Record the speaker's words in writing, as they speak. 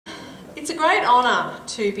It's a great honour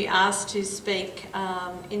to be asked to speak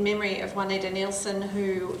in memory of Juanita Nielsen,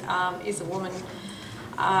 who is a woman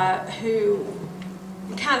who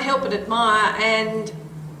can't help but admire and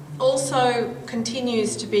also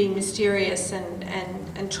continues to be mysterious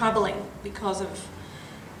and troubling because of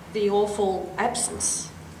the awful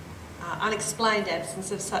absence, unexplained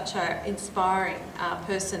absence of such an inspiring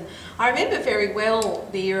person. I remember very well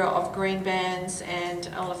the era of green bans and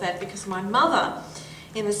all of that because my mother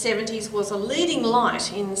in the 70s was a leading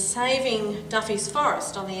light in saving Duffy's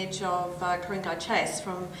Forest on the edge of Ku-ring-gai Chase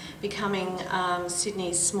from becoming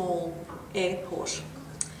Sydney's small airport.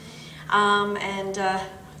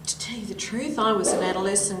 To tell you the truth, I was an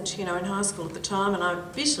adolescent, in high school at the time, and I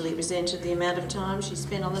bitterly resented the amount of time she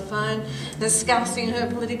spent on the phone discussing her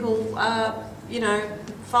political,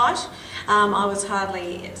 fight. I was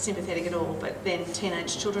hardly sympathetic at all, but then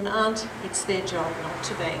teenage children aren't. It's their job not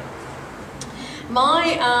to be.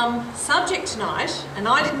 My subject tonight, and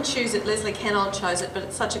I didn't choose it, Leslie Cannold chose it, but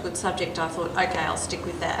it's such a good subject I thought, okay, I'll stick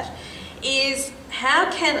with that, is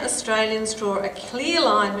how can Australians draw a clear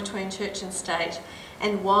line between church and state,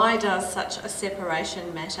 and why does such a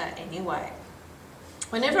separation matter anyway?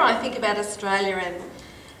 Whenever I think about Australia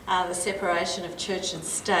and the separation of church and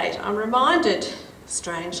state, I'm reminded,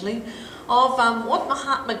 strangely, of what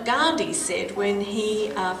Mahatma Gandhi said when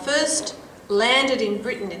he first landed in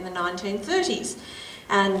Britain in the 1930s,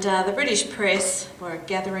 and the British press were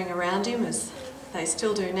gathering around him, as they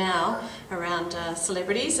still do now, around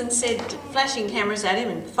celebrities, and said, flashing cameras at him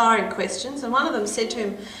and firing questions, and one of them said to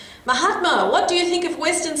him, "Mahatma, what do you think of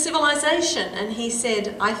Western civilization?" And he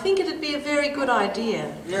said, "I think it'd be a very good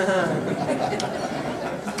idea."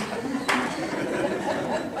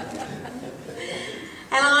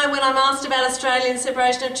 And when I'm asked about Australian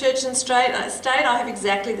separation of church and state, I have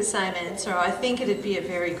exactly the same answer. I think it'd be a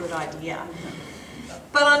very good idea.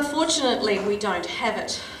 But unfortunately, we don't have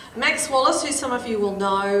it. Max Wallace, who some of you will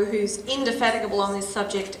know, who's indefatigable on this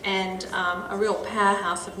subject and a real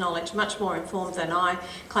powerhouse of knowledge, much more informed than I.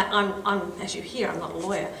 As you hear, I'm not a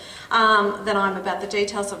lawyer, than I'm about the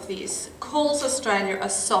details of this, calls Australia a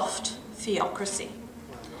soft theocracy.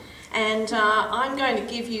 And I'm going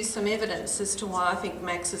to give you some evidence as to why I think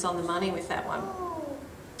Max is on the money with that one.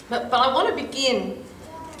 But I want to begin,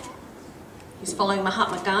 he's following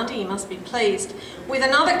Mahatma Gandhi, he must be pleased, with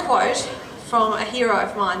another quote from a hero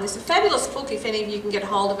of mine. There's a fabulous book, if any of you can get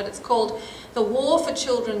hold of it. It's called The War for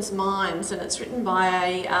Children's Minds, and it's written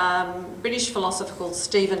by a British philosopher called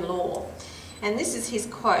Stephen Law. And this is his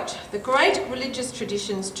quote: "The great religious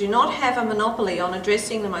traditions do not have a monopoly on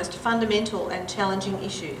addressing the most fundamental and challenging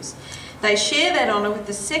issues. They share that honour with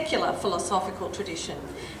the secular philosophical tradition.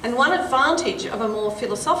 And one advantage of a more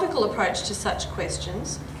philosophical approach to such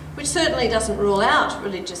questions, which certainly doesn't rule out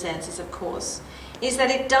religious answers, of course, is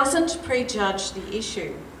that it doesn't prejudge the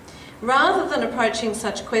issue. Rather than approaching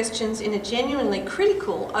such questions in a genuinely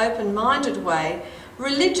critical, open-minded way,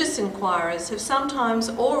 religious inquirers have sometimes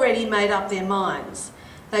already made up their minds.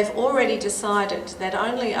 They've already decided that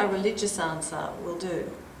only a religious answer will do."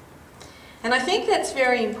 And I think that's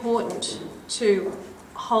very important to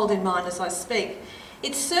hold in mind as I speak.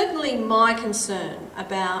 It's certainly my concern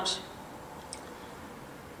about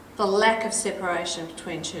the lack of separation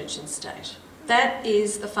between church and state. That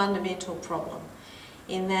is the fundamental problem,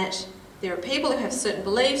 in that there are people who have certain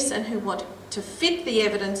beliefs and who want to fit the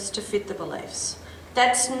evidence to fit the beliefs.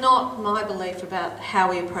 That's not my belief about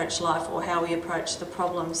how we approach life or how we approach the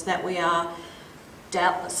problems that we are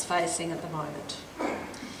doubtless facing at the moment.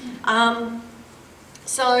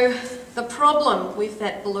 So the problem with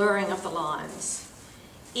that blurring of the lines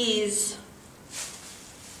is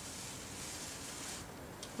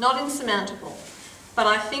not insurmountable, but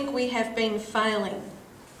I think we have been failing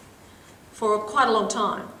for quite a long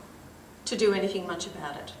time to do anything much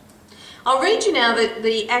about it. I'll read you now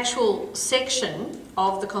the actual section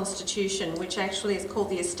of the Constitution, which actually is called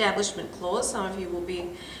the Establishment Clause. Some of you will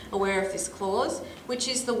be aware of this clause, which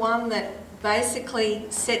is the one that basically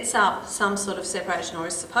sets up some sort of separation, or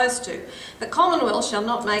is supposed to. "The Commonwealth shall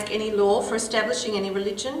not make any law for establishing any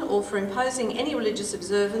religion, or for imposing any religious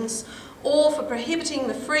observance, or for prohibiting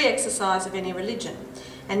the free exercise of any religion.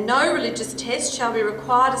 And no religious test shall be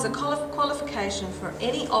required as a qualification for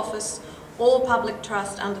any office or public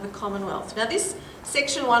trust under the Commonwealth." Now this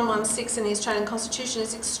section 116 in the Australian Constitution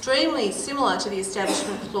is extremely similar to the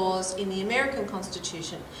Establishment Clause in the American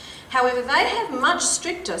Constitution. However, they have much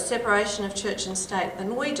stricter separation of church and state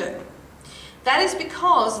than we do. That is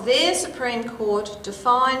because their Supreme Court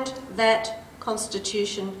defined that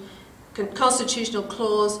constitutional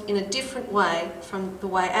clause in a different way from the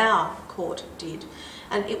way our court did.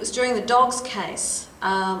 And it was during the dogs case,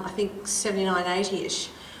 I think 79, 80-ish,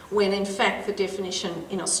 when in fact the definition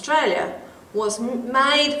in Australia was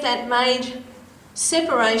made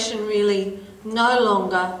separation really no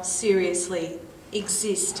longer seriously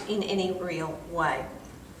exist in any real way.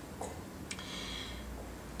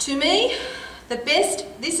 To me,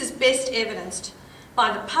 this is best evidenced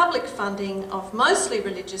by the public funding of mostly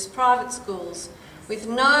religious private schools with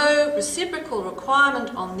no reciprocal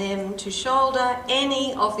requirement on them to shoulder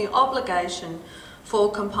any of the obligation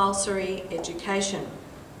for compulsory education.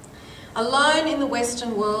 Alone in the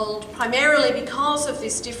Western world, primarily because of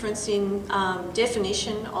this difference in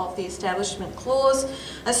definition of the Establishment Clause,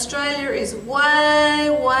 Australia is way,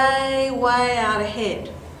 way, way out ahead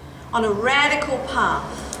on a radical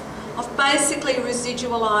path of basically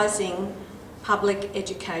residualising public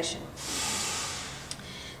education.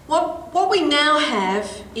 What we now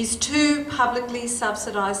have is two publicly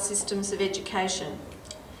subsidised systems of education.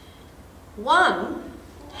 One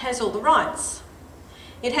has all the rights.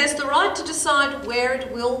 It has the right to decide where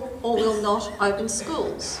it will or will not open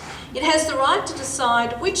schools. It has the right to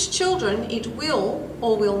decide which children it will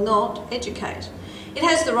or will not educate. It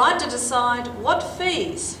has the right to decide what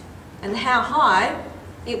fees and how high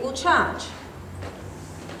it will charge.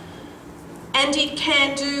 And it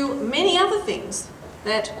can do many other things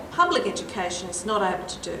that public education is not able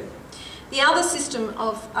to do. The other system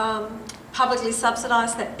of publicly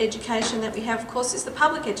subsidised education that we have, of course, is the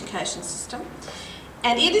public education system.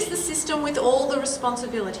 And it is the system with all the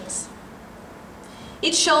responsibilities.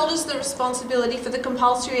 It shoulders the responsibility for the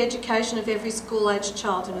compulsory education of every school-aged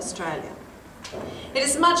child in Australia. It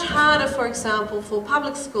is much harder, for example, for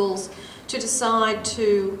public schools to decide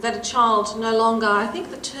that a child no longer, I think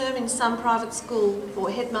the term in some private school or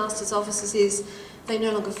headmasters' offices is, they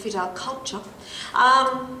no longer fit our culture.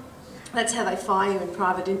 That's how they fire you in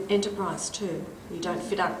private enterprise too. You don't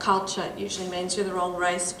fit our culture, it usually means you're the wrong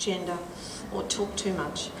race, gender, or talk too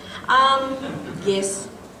much. Yes,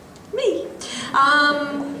 me.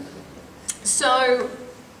 So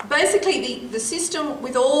basically the system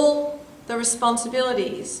with all the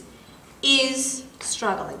responsibilities is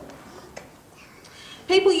struggling.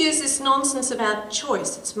 People use this nonsense about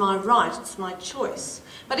choice. It's my right, it's my choice.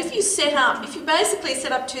 But if you basically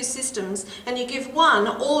set up two systems and you give one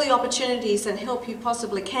all the opportunities and help you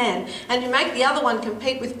possibly can, and you make the other one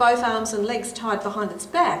compete with both arms and legs tied behind its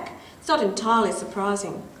back, it's not entirely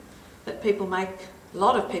surprising that a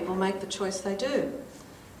lot of people make the choice they do.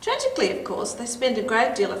 Tragically, of course, they spend a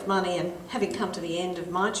great deal of money, and having come to the end of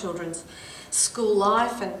my children's school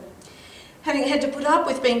life and having had to put up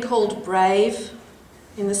with being called brave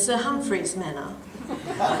in the Sir Humphreys manner,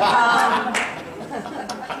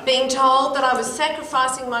 being told that I was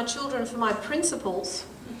sacrificing my children for my principles,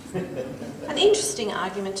 an interesting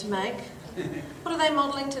argument to make. What are they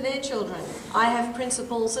modelling to their children? I have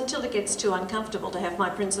principles until it gets too uncomfortable to have my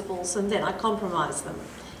principles, and then I compromise them.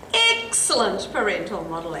 Excellent parental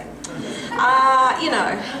modelling. You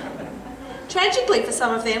know, tragically for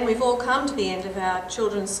some of them, we've all come to the end of our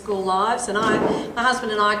children's school lives, and my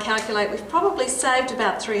husband and I calculate we've probably saved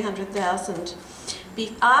about $300,000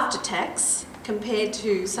 after tax compared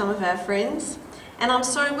to some of our friends. And I'm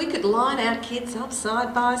sorry, we could line our kids up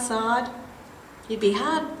side by side. You'd be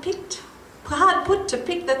hard put to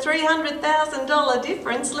pick the $300,000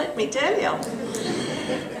 difference, let me tell you.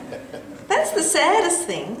 That's the saddest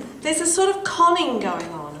thing. There's a sort of conning going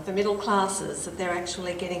on of the middle classes that they're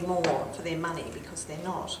actually getting more for their money because they're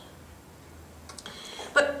not.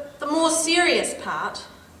 But the more serious part,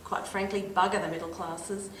 quite frankly, bugger the middle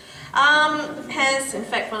classes, has, in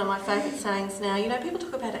fact, one of my favourite sayings now, you know, people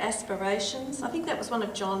talk about aspirations. I think that was one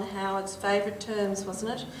of John Howard's favourite terms,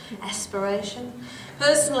 wasn't it? Aspiration.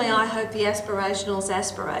 Personally, I hope the aspirationals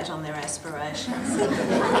aspirate on their aspirations.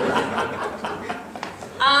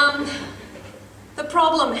 The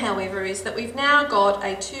problem, however, is that we've now got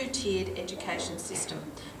a two-tiered education system.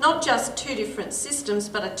 Not just two different systems,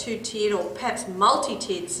 but a two-tiered or perhaps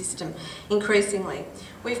multi-tiered system increasingly.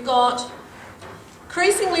 We've got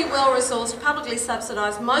increasingly well-resourced, publicly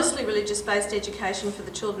subsidised, mostly religious-based education for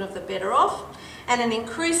the children of the better off, and an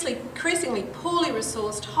increasingly poorly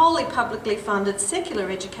resourced, wholly publicly funded secular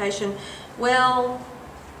education, well,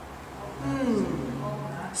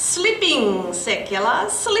 slipping secular,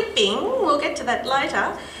 we'll get to that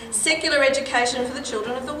later, secular education for the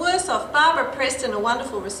children of the worse off. Barbara Preston, a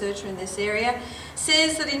wonderful researcher in this area,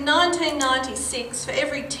 says that in 1996, for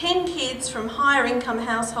every 10 kids from higher income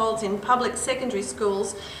households in public secondary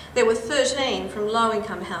schools, there were 13 from low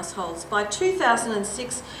income households. By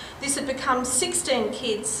 2006, this had become 16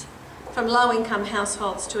 kids from low income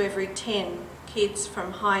households to every 10 kids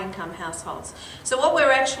from high-income households. So what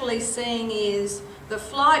we're actually seeing is the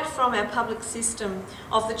flight from our public system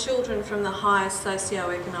of the children from the highest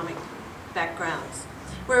socio-economic backgrounds.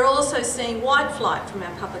 We're also seeing white flight from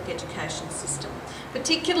our public education system.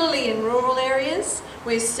 Particularly in rural areas,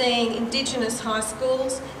 we're seeing Indigenous high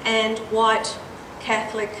schools and white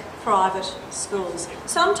Catholic private schools.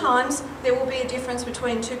 Sometimes there will be a difference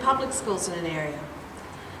between two public schools in an area.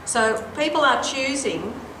 So people are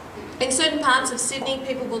choosing, in certain parts of Sydney,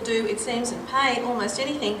 people will do, it seems, and pay almost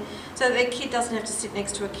anything so that their kid doesn't have to sit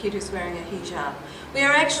next to a kid who's wearing a hijab. We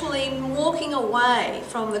are actually walking away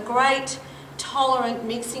from the great tolerant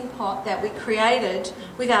mixing pot that we created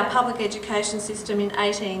with our public education system in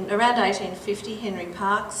around 1850. Henry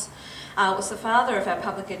Parkes was the father of our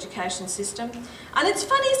public education system. And it's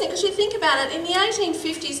funny, isn't it, because you think about it, in the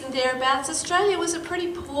 1850s and thereabouts, Australia was a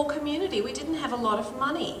pretty poor community. We didn't have a lot of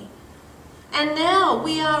money. And now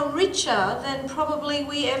we are richer than probably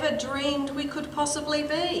we ever dreamed we could possibly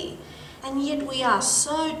be. And yet we are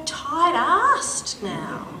so tight-assed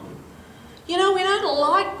now. You know, we don't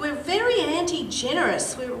like, we're very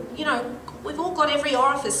anti-generous. You know, we've all got every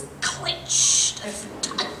orifice clenched as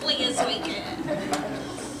tightly as we can.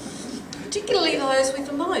 Particularly those with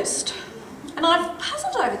the most. And I've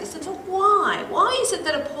puzzled over this and thought, why? Why is it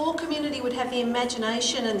that a poor community would have the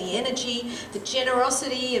imagination and the energy, the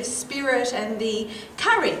generosity of spirit and the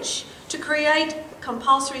courage to create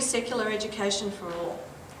compulsory secular education for all?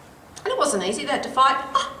 And it wasn't easy. They had to fight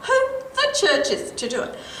the churches to do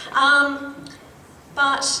it.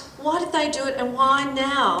 But why did they do it, and why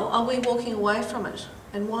now are we walking away from it?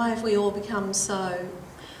 And why have we all become so,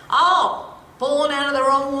 born out of the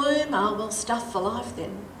wrong womb? Oh, well, stuff for life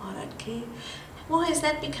then. I don't care. Why has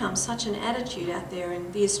that become such an attitude out there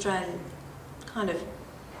in the Australian kind of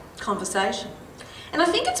conversation? And I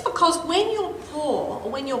think it's because when you're poor, or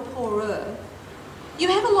when you're poorer, you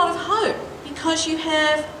have a lot of hope because you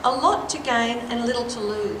have a lot to gain and little to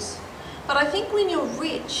lose. But I think when you're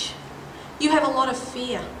rich, you have a lot of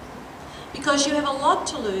fear because you have a lot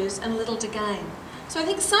to lose and little to gain. So I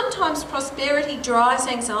think sometimes prosperity drives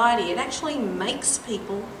anxiety. It actually makes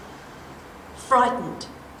people frightened.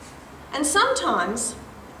 And sometimes,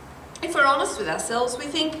 if we're honest with ourselves, we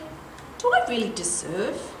think, do I really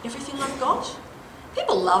deserve everything I've got?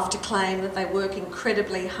 People love to claim that they work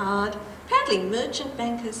incredibly hard. Apparently merchant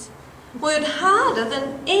bankers work harder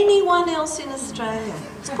than anyone else in Australia.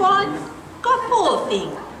 It's quite poor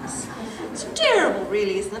things. It's terrible,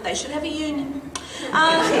 really, isn't it? They should have a union.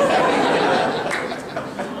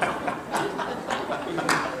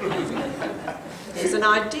 There's an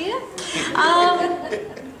idea.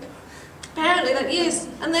 Apparently, that yes,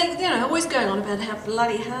 and they're always going on about how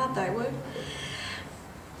bloody hard they work.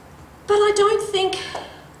 But I don't think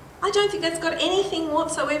that's got anything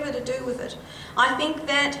whatsoever to do with it. I think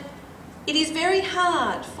that it is very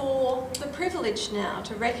hard for the privileged now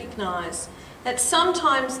to recognise that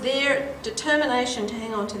sometimes their determination to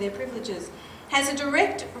hang on to their privileges has a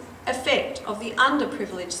direct effect of the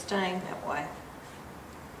underprivileged staying that way.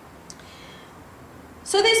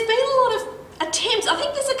 So there's been a lot of attempts. I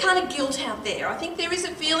think there's a kind of guilt out there. I think there is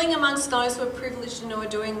a feeling amongst those who are privileged and who are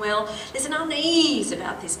doing well. There's an unease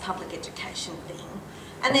about this public education thing.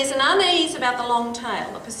 And there's an unease about the long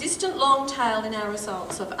tail, the persistent long tail in our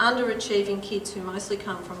results of underachieving kids who mostly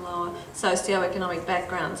come from lower socio-economic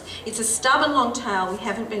backgrounds. It's a stubborn long tail. We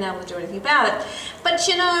haven't been able to do anything about it. But,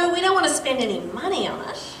 you know, we don't want to spend any money on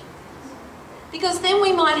it because then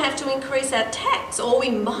we might have to increase our tax, or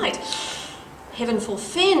we might, heaven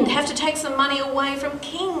forfend, have to take some money away from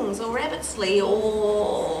King's or Abbotsleigh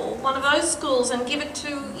or one of those schools and give it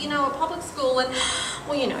to, you know, a public school. And,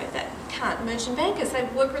 well, you know, that can't. Merchant bankers, they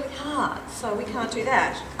work really hard, so we can't do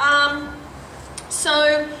that.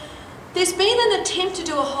 So there's been an attempt to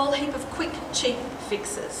do a whole heap of quick, cheap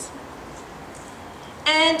fixes.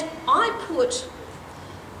 And I put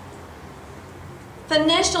the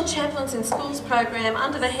National Chaplains in Schools program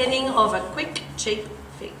under the heading of a quick, cheap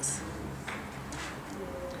fix.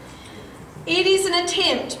 It is an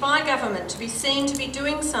attempt by government to be seen to be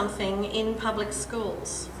doing something in public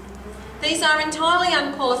schools. These are entirely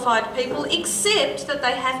unqualified people, except that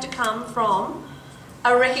they have to come from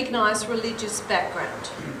a recognised religious background.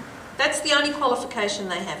 That's the only qualification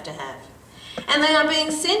they have to have. And they are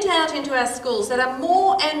being sent out into our schools that are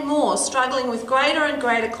more and more struggling with greater and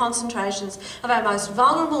greater concentrations of our most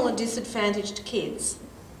vulnerable and disadvantaged kids.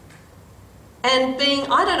 And being,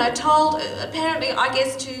 I don't know, told, apparently, I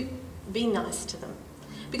guess, to be nice to them.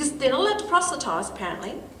 Because they're not allowed to proselytise,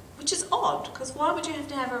 apparently, which is odd, because why would you have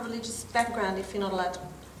to have a religious background if you're not allowed to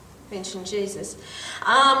mention Jesus? They're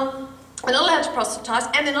not allowed to proselytise,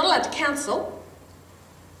 and they're not allowed to counsel.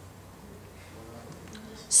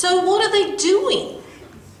 So what are they doing?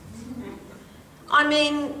 I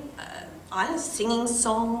mean, either singing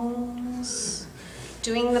songs,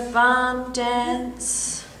 doing the barn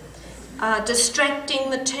dance,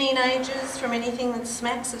 distracting the teenagers from anything that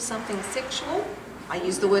smacks of something sexual. I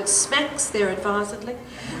use the word smacks there advisedly.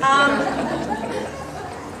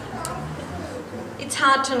 It's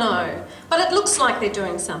hard to know, but it looks like they're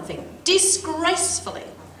doing something. Disgracefully,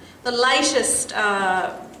 the latest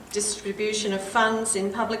distribution of funds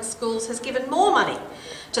in public schools has given more money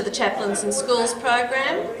to the Chaplains in Schools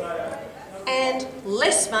program and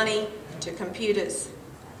less money to computers.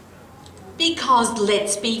 Because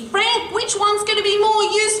let's be frank, which one's going to be more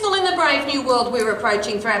useful in the brave new world we're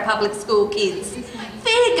approaching for our public school kids?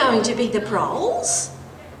 They're going to be the proles.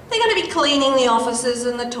 They're going to be cleaning the offices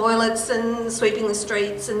and the toilets and sweeping the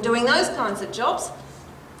streets and doing those kinds of jobs.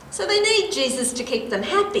 So they need Jesus to keep them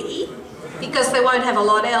happy because they won't have a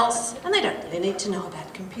lot else and they don't really need to know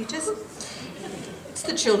about computers. It's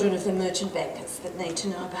the children of the merchant bankers that need to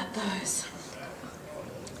know about those.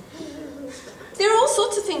 There are all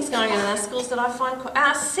sorts of things going on in our schools that I find,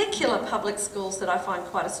 our secular public schools that I find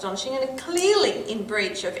quite astonishing and are clearly in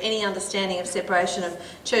breach of any understanding of separation of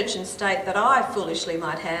church and state that I foolishly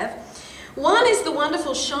might have. One is the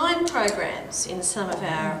wonderful Shine programs in some of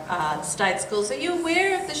our state schools. Are you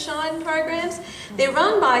aware of the Shine programs? They're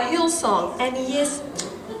run by Hillsong, and yes,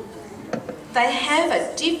 they have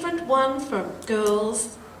a different one for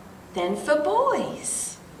girls than for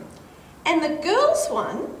boys. And the girls'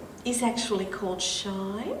 one is actually called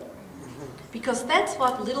Shine because that's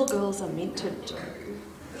what little girls are meant to do.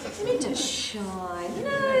 They're meant to shine, you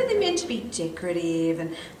know, they're meant to be decorative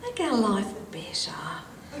and make our life better.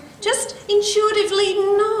 Just intuitively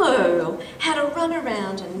know how to run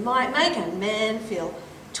around and make a man feel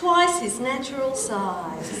twice his natural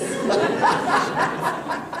size.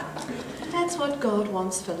 That's what God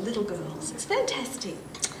wants for little girls. It's fantastic.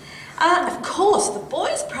 Of course, the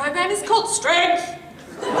boys' program is called Strength.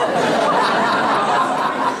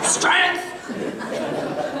 Strength!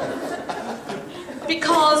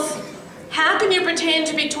 Because how can you pretend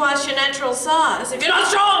to be twice your natural size if you're not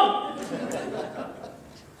strong?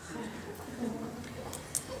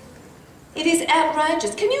 It is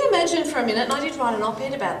outrageous. Can you imagine for a minute, and I did write an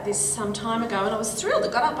op-ed about this some time ago, and I was thrilled.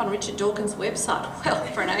 It got up on Richard Dawkins' website. Well,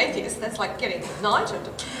 for an atheist, that's like getting knighted.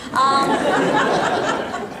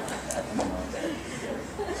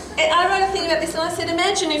 I wrote a thing about this and I said,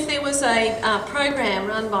 imagine if there was a program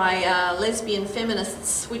run by lesbian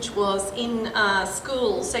feminists which was in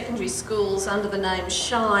schools, secondary schools, under the name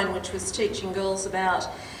Shine, which was teaching girls about,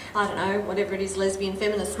 I don't know, whatever it is lesbian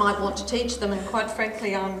feminists might want to teach them, and quite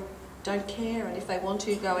frankly, don't care, and if they want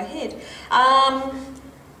to, go ahead.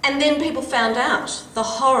 And then people found out the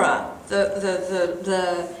horror,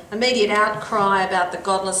 the immediate outcry about the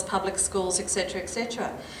godless public schools, etc.,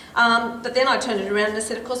 etc. But then I turned it around and I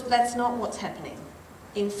said, of course, but that's not what's happening.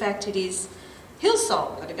 In fact, it is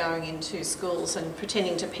Hillsong that are going into schools and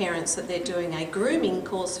pretending to parents that they're doing a grooming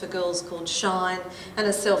course for girls called Shine and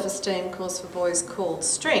a self-esteem course for boys called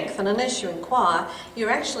Strength. And unless you inquire, you're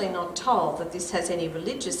actually not told that this has any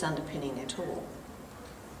religious underpinning at all.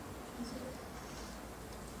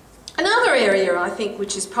 Another area, I think,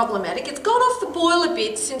 which is problematic, it's got off the boil a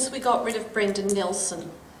bit since we got rid of Juanita Nielsen.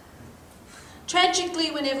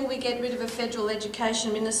 Tragically, whenever we get rid of a federal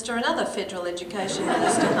education minister, another federal education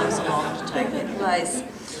minister comes along to take their place.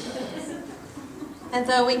 And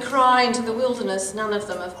though we cry into the wilderness, none of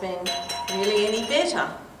them have been really any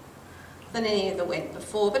better than any of the went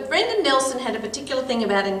before. But Juanita Nielsen had a particular thing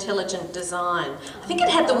about intelligent design. I think it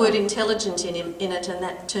had the word intelligent in it, and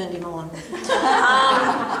that turned him on.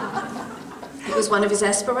 It was one of his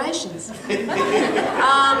aspirations.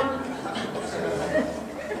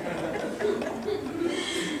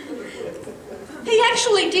 He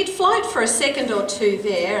actually did float for a second or two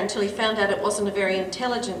there until he found out it wasn't a very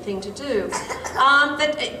intelligent thing to do.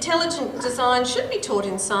 That intelligent design should be taught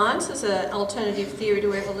in science as an alternative theory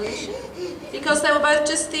to evolution, because they were both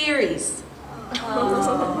just theories.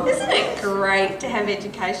 Isn't it great to have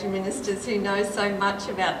education ministers who know so much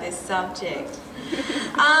about this subject?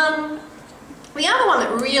 The other one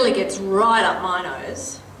that really gets right up my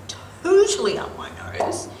nose, totally up my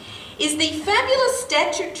nose, is the fabulous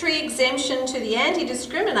statutory exemption to the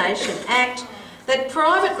Anti-Discrimination Act that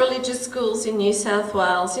private religious schools in New South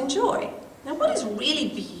Wales enjoy. Now, what is really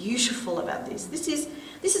beautiful about this? This is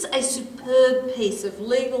a superb piece of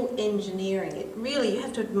legal engineering. It really, you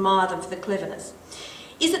have to admire them for the cleverness.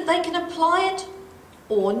 Is that they can apply it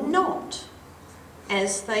or not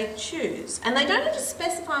as they choose. And they don't have to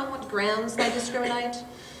specify on what grounds they discriminate,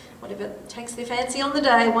 whatever takes their fancy on the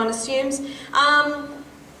day, one assumes.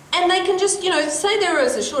 And they can just, say there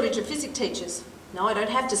is a shortage of physics teachers. No, I don't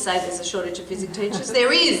have to say there's a shortage of physics teachers.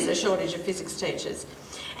 There is a shortage of physics teachers.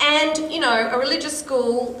 And, a religious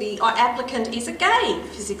school, the applicant is a gay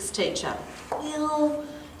physics teacher. Well,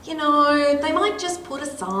 they might just put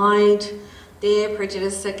aside their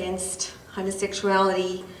prejudice against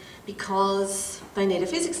homosexuality because they need a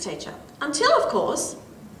physics teacher. Until, of course,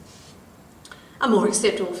 a more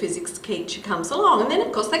acceptable physics teacher comes along, and then,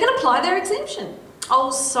 of course, they can apply their exemption.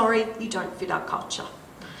 Oh, sorry, you don't fit our culture.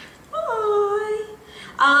 Bye.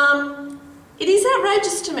 It is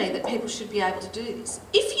outrageous to me that people should be able to do this.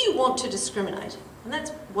 If you want to discriminate, and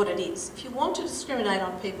that's what it is, if you want to discriminate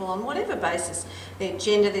on people on whatever basis, their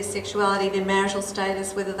gender, their sexuality, their marital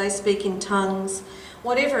status, whether they speak in tongues,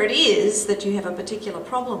 whatever it is that you have a particular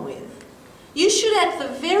problem with, you should at the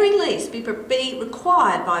very least be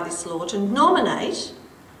required by this law to nominate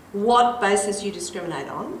what basis you discriminate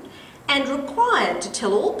on, and required to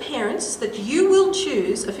tell all parents that you will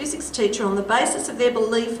choose a physics teacher on the basis of their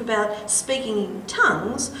belief about speaking in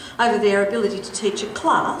tongues over their ability to teach a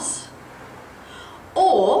class,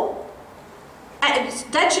 or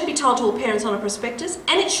that should be told to all parents on a prospectus,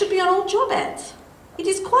 and it should be on all job ads. It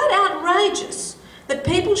is quite outrageous that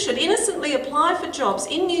people should innocently apply for jobs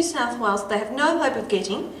in New South Wales they have no hope of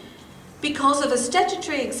getting because of a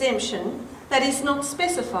statutory exemption that is not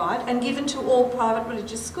specified and given to all private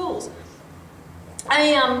religious schools.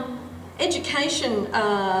 A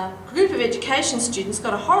group of education students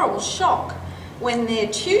got a horrible shock when their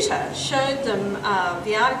tutor showed them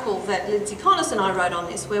the article that Lindsay Connors and I wrote on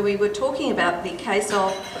this, where we were talking about the case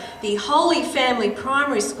of the Holy Family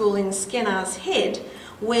Primary School in Skenars Head,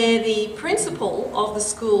 where the principal of the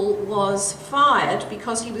school was fired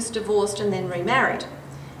because he was divorced and then remarried.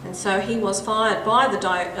 And so he was fired by the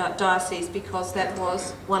diocese because that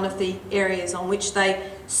was one of the areas on which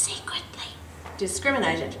they secretly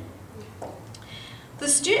discriminated. The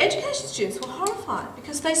education students were horrified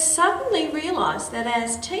because they suddenly realised that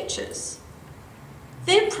as teachers,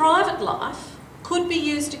 their private life could be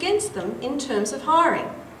used against them in terms of hiring.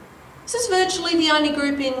 This is virtually the only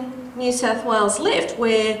group in New South Wales left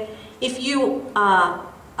where if you are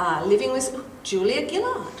living with Julia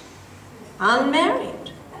Gillard, unmarried,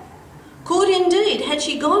 could indeed, had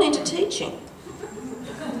she gone into teaching.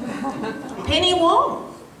 Penny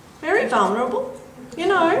Wong, very vulnerable,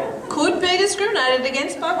 could be discriminated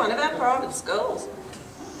against by one of our private schools.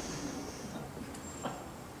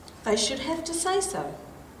 They should have to say so.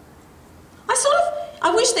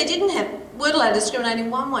 I wish they weren't allowed to discriminate in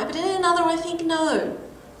one way, but in another I think no.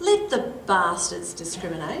 Let the bastards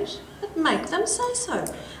discriminate, but make them say so.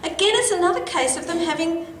 Again, it's another case of them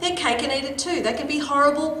having their cake and eat it too. They can be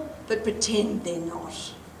horrible, but pretend they're not.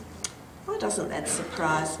 Why doesn't that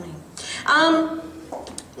surprise me?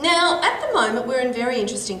 Now, at the moment, we're in very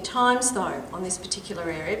interesting times, though, on this particular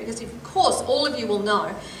area, because, of course, all of you will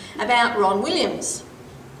know about Ron Williams.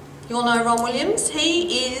 You all know Ron Williams?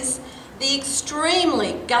 He is the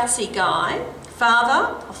extremely gutsy guy,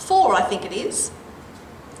 father of 4, I think it is,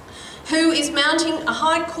 who is mounting a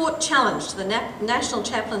High Court challenge to the National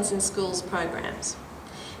Chaplains in Schools programs.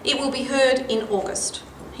 It will be heard in August.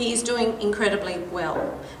 He is doing incredibly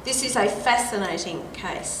well. This is a fascinating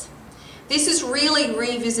case. This is really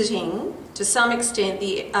revisiting, to some extent,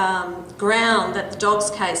 the ground that the Dogs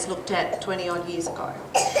case looked at 20-odd years ago.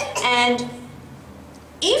 And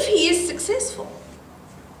if he is successful,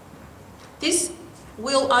 this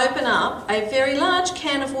will open up a very large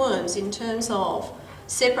can of worms in terms of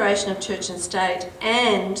separation of church and state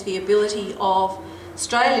and the ability of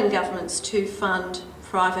Australian governments to fund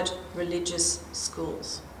private religious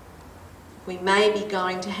schools. We may be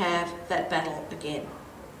going to have that battle again,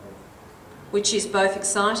 which is both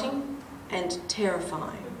exciting and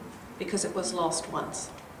terrifying because it was lost once.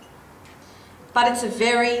 But it's a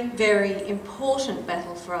very, very important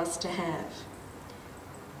battle for us to have.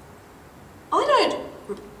 I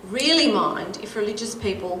don't really mind if religious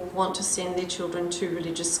people want to send their children to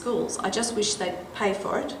religious schools. I just wish they'd pay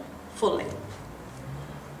for it fully.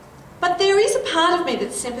 But there is a part of me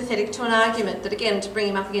that's sympathetic to an argument that, again, to bring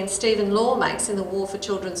him up against, Stephen Law makes in The War for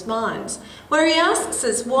Children's Minds, where he asks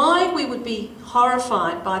us why we would be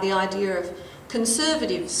horrified by the idea of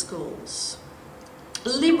conservative schools,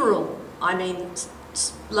 liberal,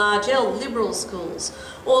 large L, liberal schools,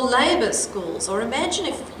 or Labor schools, or imagine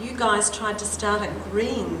if you guys tried to start a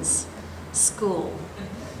Greens school.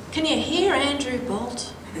 Can you hear Andrew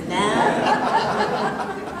Bolt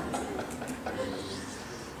now?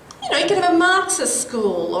 You could have a Marxist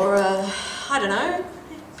school or I don't know,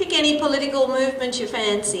 pick any political movement you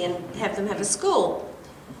fancy and have them have a school.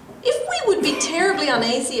 If we would be terribly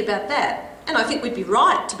uneasy about that, and I think we'd be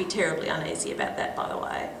right to be terribly uneasy about that, by the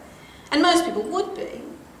way, and most people would be,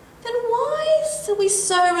 then why are we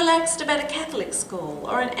so relaxed about a Catholic school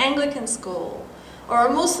or an Anglican school or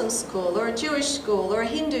a Muslim school or a Jewish school or a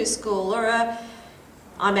Hindu school or a...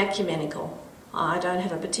 I'm ecumenical. I don't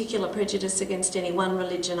have a particular prejudice against any one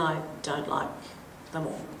religion. I don't like them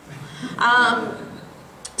all.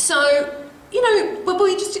 So, you know, but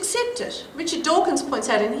we just accept it. Richard Dawkins points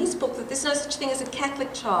out in his book that there's no such thing as a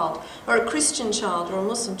Catholic child or a Christian child or a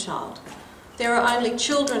Muslim child. There are only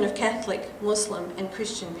children of Catholic, Muslim and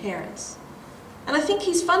Christian parents. And I think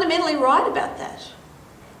he's fundamentally right about that.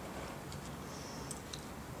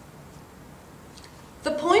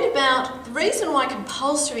 The point about the reason why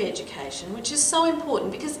compulsory education, which is so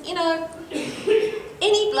important, because, you know,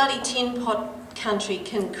 any bloody tin pot country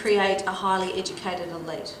can create a highly educated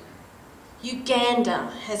elite.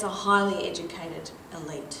 Uganda has a highly educated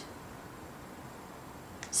elite.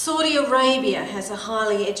 Saudi Arabia has a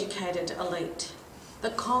highly educated elite.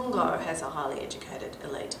 The Congo has a highly educated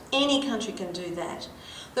elite. Any country can do that.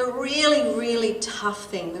 The really, really tough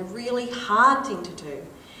thing, the really hard thing to do,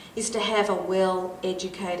 is to have a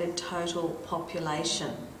well-educated total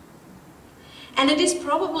population. And it is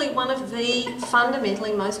probably one of the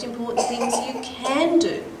fundamentally most important things you can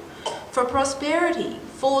do for prosperity,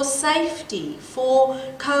 for safety, for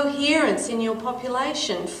coherence in your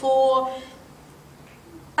population, for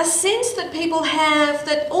a sense that people have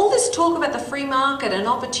that all this talk about the free market and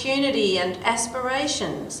opportunity and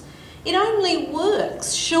aspirations, it only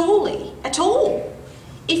works, surely, at all,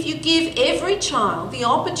 if you give every child the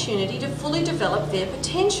opportunity to fully develop their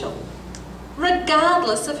potential,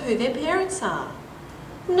 regardless of who their parents are.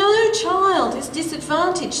 No child is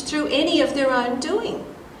disadvantaged through any of their own doing.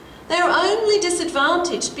 They are only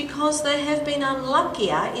disadvantaged because they have been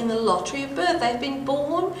unluckier in the lottery of birth. They've been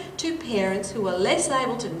born to parents who are less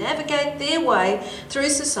able to navigate their way through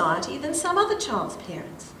society than some other child's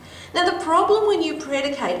parents. Now, the problem when you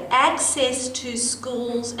predicate access to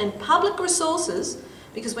schools and public resources,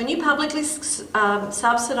 because when you publicly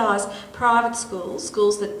subsidise private schools,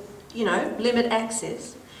 schools that, you know, limit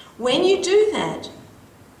access, when you do that,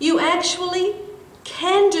 you actually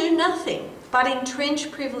can do nothing but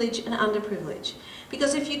entrench privilege and underprivilege.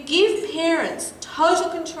 Because if you give parents total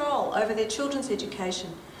control over their children's education,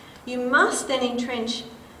 you must then entrench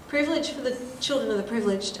privilege for the children of the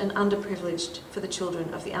privileged and underprivileged for the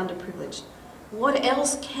children of the underprivileged. What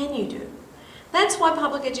else can you do? That's why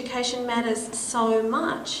public education matters so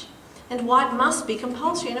much, and why it must be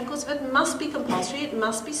compulsory. And of course, if it must be compulsory, it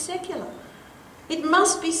must be secular. It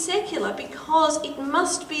must be secular because it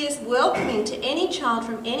must be as welcoming to any child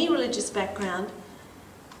from any religious background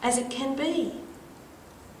as it can be.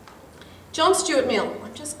 John Stuart Mill,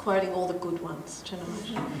 I'm just quoting all the good ones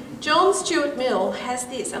tonight. John Stuart Mill has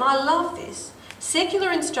this, and I love this.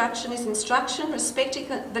 Secular instruction is instruction respecting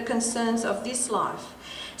the concerns of this life.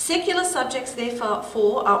 Secular subjects,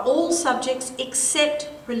 therefore, are all subjects except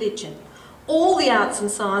religion. All the arts and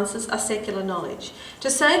sciences are secular knowledge. To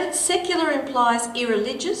say that secular implies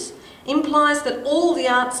irreligious implies that all the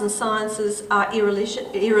arts and sciences are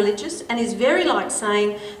irreligious, and is very like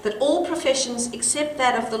saying that all professions except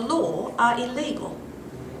that of the law are illegal.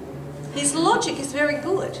 His logic is very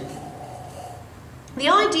good. The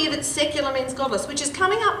idea that secular means godless, which is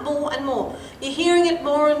coming up more and more, you're hearing it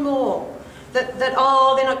more and more, that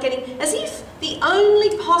oh, they're not getting, as if the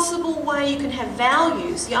only possible way you can have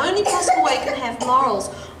values, the only possible way you can have morals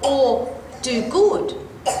or do good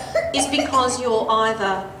is because you're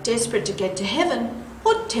either desperate to get to heaven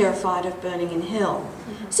or terrified of burning in hell.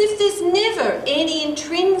 As if there's never any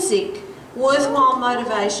intrinsic worthwhile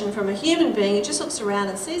motivation from a human being who just looks around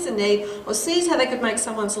and sees a need or sees how they could make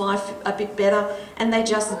someone's life a bit better and they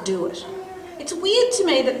just do it. It's weird to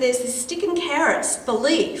me that there's this stick and carrots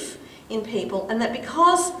belief in people, and that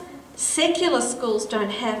because secular schools don't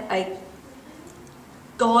have a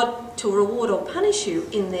God to reward or punish you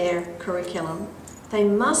in their curriculum, they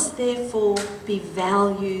must therefore be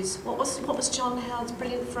values. What was John Howard's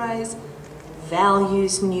brilliant phrase?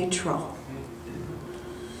 Values neutral.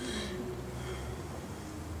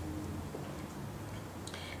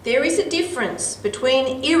 There is a difference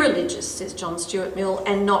between irreligious, says John Stuart Mill,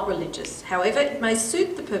 and not religious. However, it may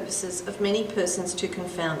suit the purposes of many persons to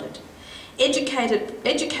confound it.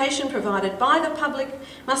 Education provided by the public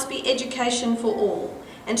must be education for all,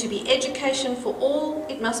 and to be education for all,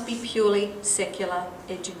 it must be purely secular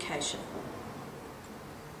education.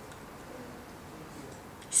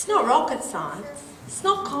 It's not rocket science, it's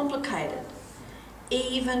not complicated.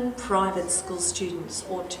 Even private school students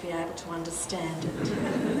ought to be able to understand it.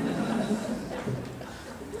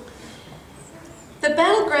 The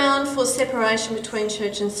battleground for separation between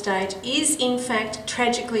church and state is, in fact,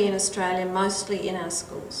 tragically in Australia, mostly in our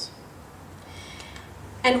schools.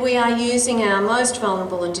 And we are using our most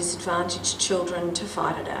vulnerable and disadvantaged children to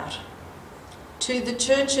fight it out. To the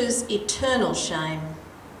church's eternal shame,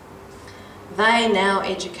 they now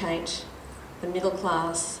educate the middle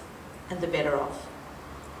class and the better off.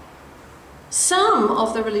 Some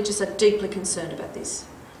of the religious are deeply concerned about this.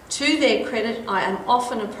 To their credit, I am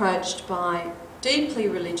often approached by deeply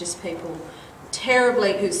religious people,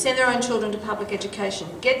 who send their own children to public education,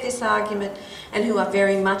 who get this argument, and who are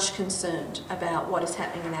very much concerned about what is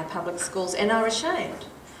happening in our public schools and are ashamed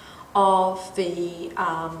of the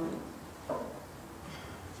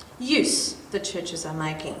use the churches are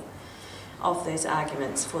making of these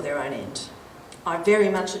arguments for their own end. I very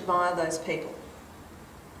much admire those people.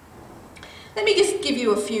 Let me just give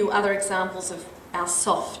you a few other examples of our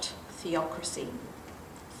soft theocracy.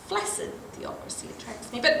 Flaccid theocracy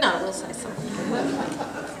attracts me, but no, we'll say something.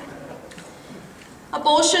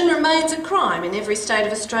 Abortion remains a crime in every state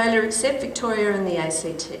of Australia except Victoria and the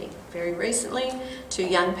ACT. Very recently, 2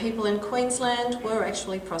 young people in Queensland were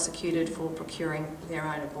actually prosecuted for procuring their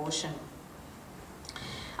own abortion.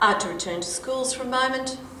 To return to schools for a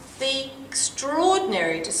moment, the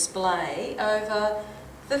extraordinary display over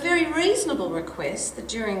the very reasonable request that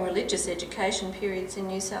during religious education periods in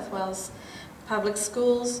New South Wales public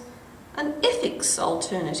schools, an ethics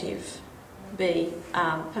alternative be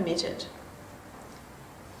permitted.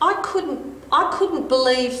 I couldn't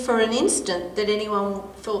believe for an instant that anyone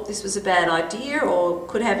thought this was a bad idea or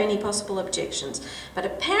could have any possible objections. But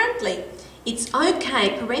apparently it's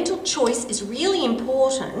okay, parental choice is really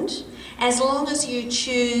important as long as you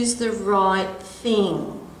choose the right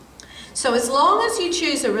thing. So as long as you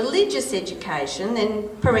choose a religious education, then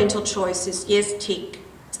parental choice is, yes, tick,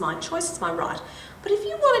 it's my choice, it's my right. But if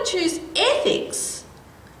you want to choose ethics,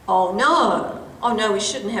 oh no, we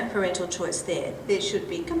shouldn't have parental choice there. There should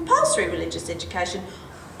be compulsory religious education,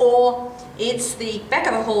 or it's the back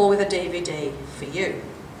of the hall with a DVD for you.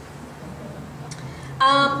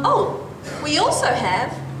 We also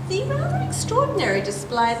have the rather extraordinary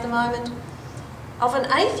display at the moment of an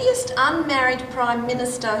atheist unmarried Prime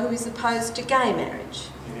Minister who is opposed to gay marriage.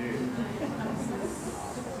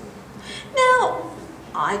 Now,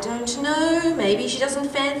 I don't know, maybe she doesn't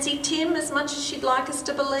fancy Tim as much as she'd like us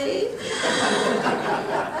to believe.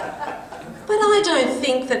 But I don't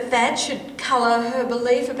think that that should colour her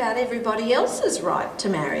belief about everybody else's right to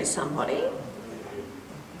marry somebody.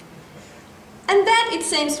 And that, it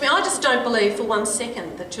seems to me, I just don't believe for one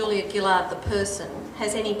second that Julia Gillard, the person,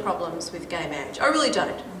 has any problems with gay marriage. I really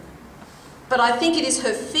don't. But I think it is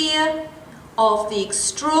her fear of the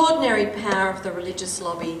extraordinary power of the religious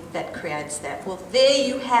lobby that creates that. Well, there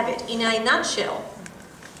you have it, in a nutshell,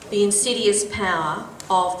 the insidious power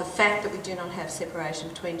of the fact that we do not have separation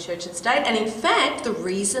between church and state, and in fact, the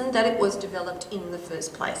reason that it was developed in the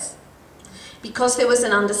first place. Because there was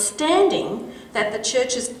an understanding that the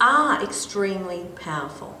churches are extremely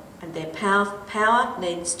powerful, and their power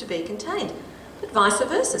needs to be contained. But vice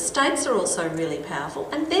versa, states are also really powerful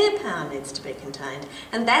and their power needs to be contained.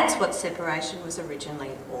 And that's what separation was originally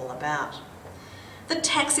all about. The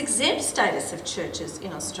tax-exempt status of churches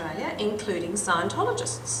in Australia, including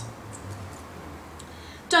Scientologists.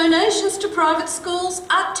 Donations to private schools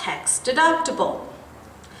are tax-deductible.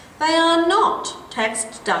 They are not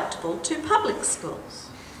tax-deductible to public schools.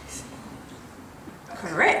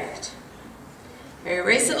 Correct. Very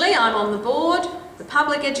recently, I'm on the board. The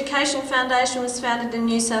Public Education Foundation was founded in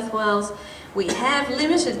New South Wales. We have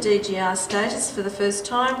limited DGR status for the first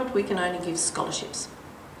time, but we can only give scholarships.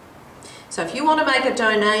 So if you want to make a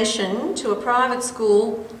donation to a private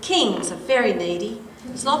school, Kings are very needy.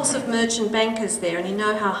 There's lots of merchant bankers there and you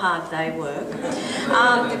know how hard they work.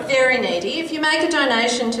 They're very needy. If you make a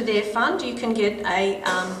donation to their fund, you can get a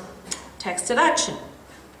tax deduction.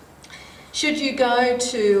 Should you go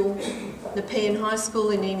to Nepean High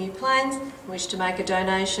School in Emu Plains and wish to make a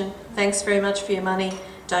donation, thanks very much for your money.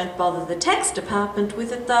 Don't bother the tax department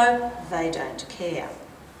with it though, they don't care.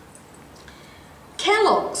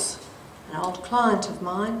 Kellogg's, an old client of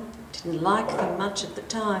mine, didn't like them much at the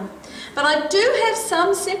time, but I do have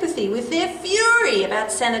some sympathy with their fury about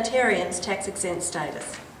sanitarians' tax-exempt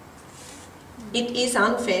status. It is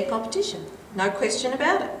unfair competition, no question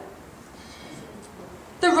about it.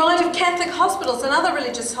 The right of Catholic hospitals and other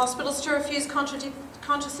religious hospitals to refuse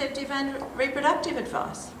contraceptive and reproductive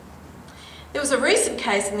advice. There was a recent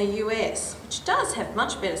case in the US, which does have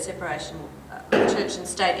much better separation of church and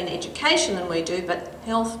state in education than we do, but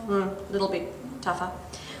health, a little bit tougher.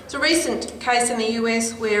 It's a recent case in the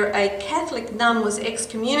US where a Catholic nun was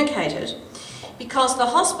excommunicated because the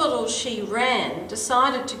hospital she ran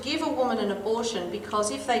decided to give a woman an abortion because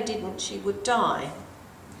if they didn't, she would die.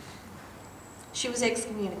 She was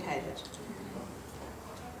excommunicated.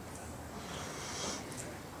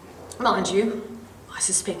 Mind you, I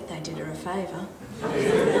suspect they did her a favour.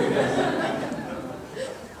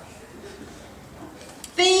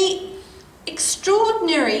 The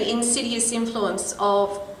extraordinary insidious influence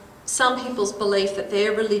of some people's belief that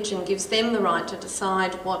their religion gives them the right to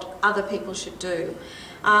decide what other people should do.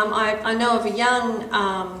 I know of a young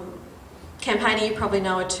campaigner, you probably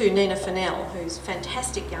know her too, Nina Fennell, who's a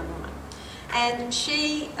fantastic young woman. And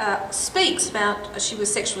she speaks about, she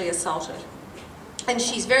was sexually assaulted. And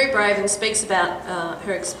she's very brave and speaks about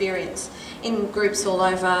her experience in groups all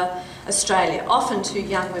over Australia, often to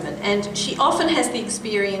young women. And she often has the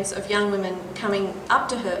experience of young women coming up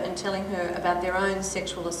to her and telling her about their own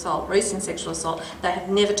sexual assault, recent sexual assault. They have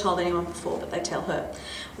never told anyone before, but they tell her.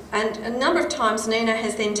 And a number of times Nina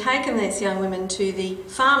has then taken these young women to the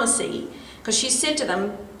pharmacy because she said to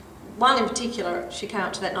them, one in particular, she came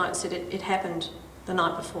up to that night and said it happened the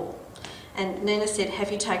night before. And Nina said,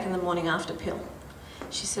 have you taken the morning after pill?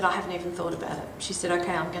 She said, I haven't even thought about it. She said,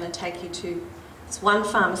 okay, I'm going to take you to this one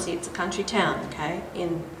pharmacy, it's a country town, okay,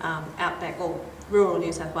 in outback or rural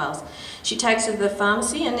New South Wales. She takes her to the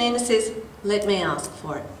pharmacy and Nina says, let me ask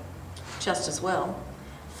for it. Just as well.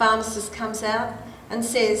 Pharmacist comes out and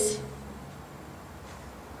says,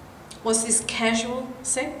 was this casual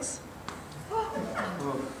sex?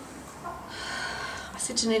 I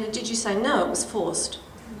said to Nina, did you say no, it was forced?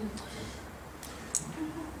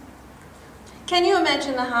 Can you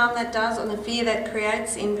imagine the harm that does and the fear that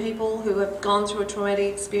creates in people who have gone through a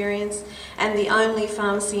traumatic experience and the only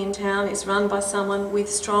pharmacy in town is run by someone with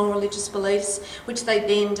strong religious beliefs which they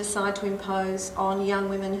then decide to impose on young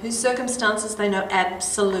women whose circumstances they know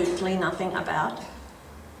absolutely nothing about?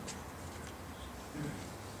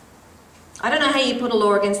 I don't know how you put a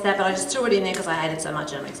law against that, but I just threw it in there because I hate it so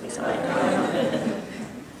much and it makes me so angry.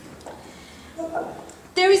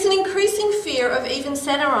 There is an increasing fear of even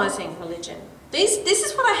satirising religion. This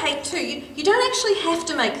is what I hate too. You don't actually have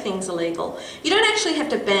to make things illegal. You don't actually have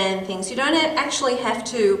to ban things. You don't actually have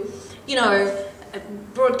to, you know,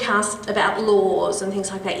 broadcast about laws and things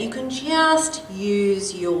like that. You can just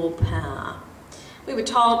use your power. We were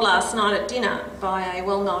told last night at dinner by a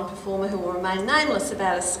well-known performer who will remain nameless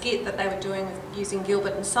about a skit that they were doing using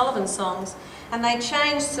Gilbert and Sullivan songs, and they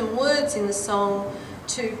changed some words in the song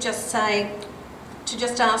to just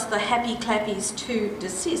ask the happy clappies to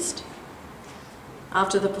desist.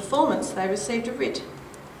 After the performance, they received a writ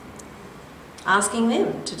asking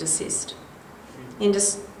them to desist in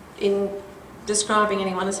describing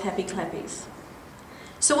anyone as happy clappies.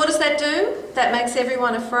 So what does that do? That makes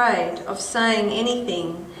everyone afraid of saying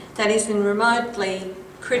anything that isn't remotely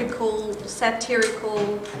critical,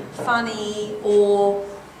 satirical, funny, or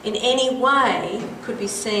in any way could be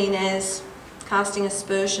seen as casting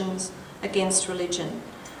aspersions against religion.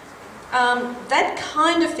 That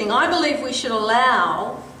kind of thing, I believe we should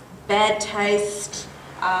allow bad taste,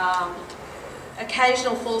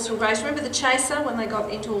 occasional falls from grace. Remember The Chaser, when they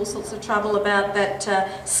got into all sorts of trouble about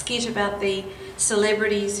that skit about the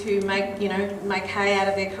celebrities who make hay out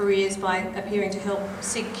of their careers by appearing to help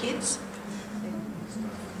sick kids?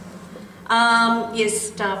 Yes,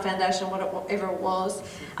 Star Foundation, whatever it was.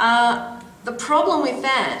 The problem with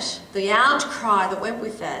that, the outcry that went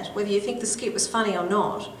with that, whether you think the skit was funny or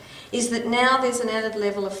not, is that now there's an added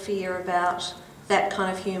level of fear about that kind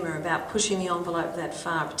of humour, about pushing the envelope that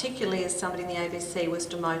far, particularly as somebody in the ABC was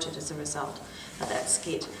demoted as a result of that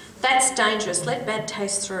skit. That's dangerous. Let bad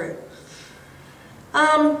taste through.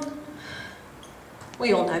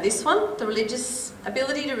 We all know this one, the religious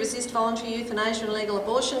ability to resist voluntary euthanasia and legal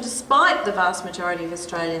abortion, despite the vast majority of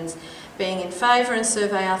Australians being in favour, and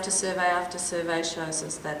survey after survey after survey shows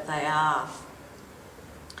us that they are.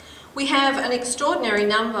 We have an extraordinary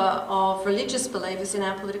number of religious believers in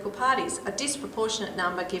our political parties, a disproportionate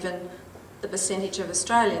number given the percentage of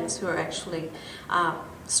Australians who are actually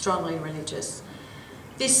strongly religious.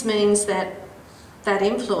 This means that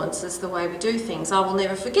influences the way we do things. I will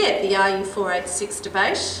never forget the RU 486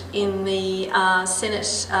 debate in the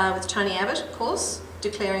Senate with Tony Abbott, of course,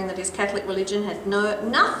 declaring that his Catholic religion had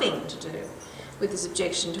nothing to do with his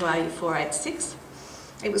objection to RU 486.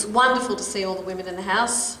 It was wonderful to see all the women in the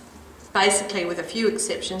House, basically with a few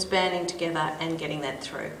exceptions, banding together and getting that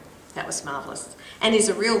through. That was marvellous. And is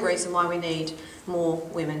a real reason why we need more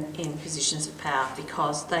women in positions of power,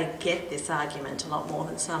 because they get this argument a lot more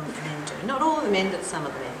than some men do. Not all of the men, but some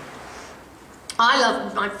of the men.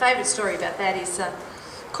 My favourite story about that is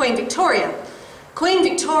Queen Victoria. Queen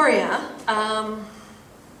Victoria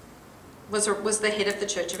was the head of the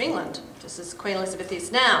Church of England, just as Queen Elizabeth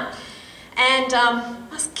is now. And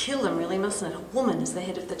must kill them really, mustn't it? A woman is the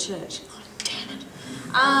head of the church. Oh, damn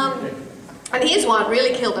it. And here's why it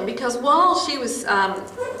really killed them, because while she was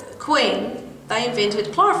Queen, they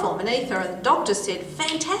invented chloroform and ether, and the doctors said,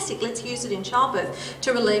 fantastic, let's use it in childbirth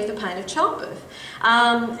to relieve the pain of childbirth.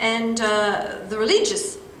 The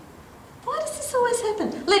religious, why does this always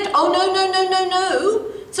happen? Oh, no.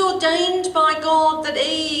 It's ordained by God that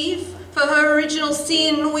Eve, for her original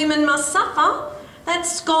sin, women must suffer.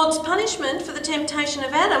 That's God's punishment for the temptation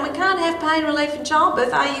of Adam. We can't have pain relief in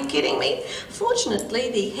childbirth. Are you kidding me?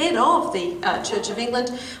 Fortunately, the head of the Church of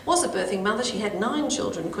England was a birthing mother. She had 9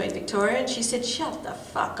 children, Queen Victoria, and she said, shut the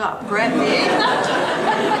fuck up, grab the egg.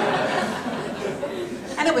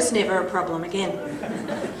 And it was never a problem again.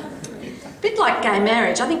 A bit like gay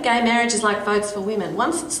marriage. I think gay marriage is like votes for women.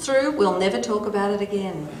 Once it's through, we'll never talk about it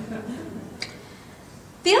again.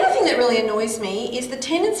 The other thing that really annoys me is the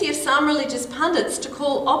tendency of some religious pundits to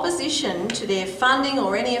call opposition to their funding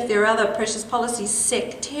or any of their other precious policies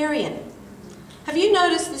sectarian. Have you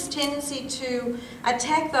noticed this tendency to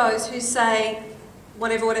attack those who say,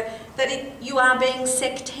 whatever, you are being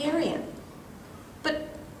sectarian? But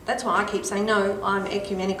that's why I keep saying, no, I'm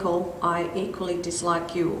ecumenical. I equally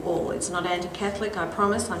dislike you all. It's not anti-Catholic, I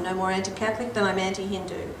promise. I'm no more anti-Catholic than I'm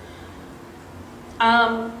anti-Hindu.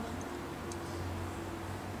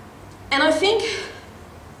 And I think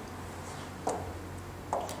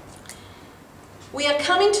we are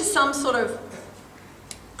coming to some sort of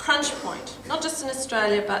crunch point, not just in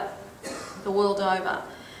Australia, but the world over.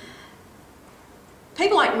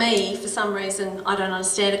 People like me, for some reason I don't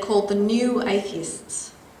understand, are called the new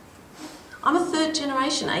atheists. I'm a 3rd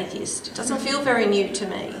generation atheist. It doesn't feel very new to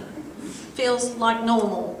me. It feels like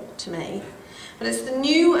normal to me. But it's the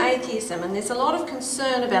new atheism, and there's a lot of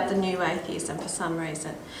concern about the new atheism for some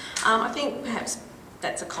reason. I think perhaps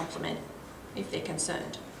that's a compliment, if they're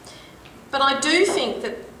concerned. But I do think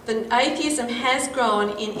that the atheism has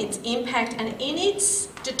grown in its impact and in its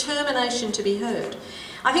determination to be heard.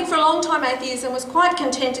 I think for a long time atheism was quite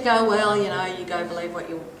content to go, well, you know, you go believe what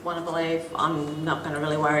you want to believe, I'm not going to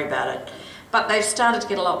really worry about it. But they've started to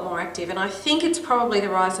get a lot more active, and I think it's probably the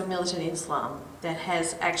rise of militant Islam that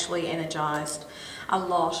has actually energised a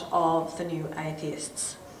lot of the new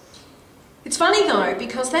atheists. It's funny though,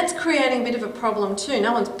 because that's creating a bit of a problem too.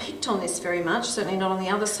 No one's picked on this very much, certainly not on the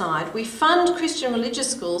other side. We fund Christian religious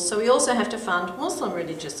schools, so we also have to fund Muslim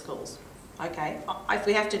religious schools. Okay, if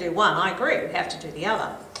we have to do one, I agree, we have to do the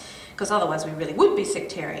other, because otherwise we really would be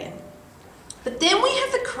sectarian. But then we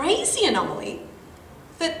have the crazy anomaly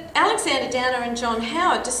that Alexander Downer and John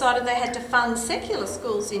Howard decided they had to fund secular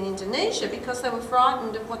schools in Indonesia because they were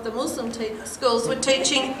frightened of what the Muslim schools were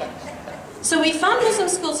teaching. So we fund Muslim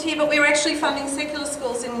schools here, but we were actually funding secular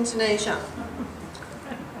schools in Indonesia.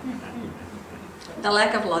 The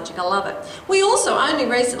lack of logic, I love it. We also only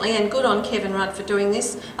recently, and good on Kevin Rudd for doing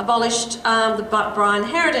this, abolished the Brian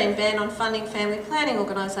Harradine ban on funding family planning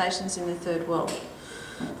organisations in the Third World.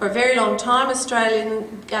 For a very long time, Australia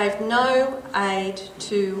gave no aid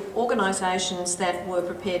to organisations that were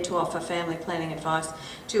prepared to offer family planning advice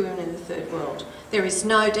to women in the Third World. There is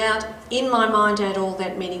no doubt in my mind at all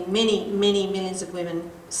that many millions of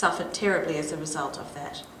women suffered terribly as a result of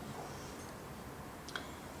that.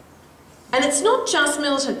 And it's not just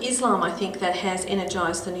militant Islam, I think, that has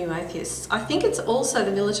energised the new atheists. I think it's also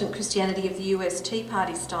the militant Christianity of the US Tea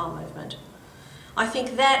Party style movement. I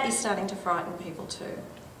think that is starting to frighten people too.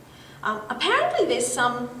 Apparently there's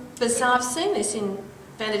some bizarre, I've seen this in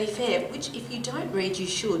Vanity Fair, which if you don't read you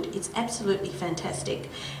should, it's absolutely fantastic.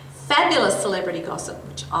 Fabulous celebrity gossip,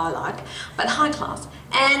 which I like, but high class,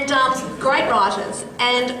 and great writers,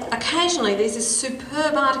 and occasionally there's this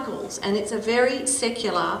superb articles, and it's a very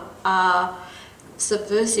secular,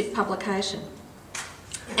 subversive publication.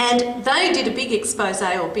 And they did a big expose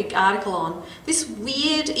or big article on this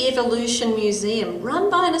weird evolution museum run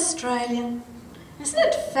by an Australian. Isn't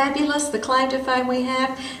it fabulous, the claim to fame we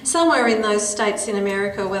have? Somewhere in those states in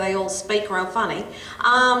America where they all speak real funny,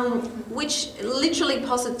 which literally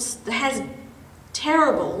has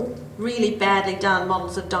terrible, really badly done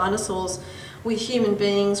models of dinosaurs with human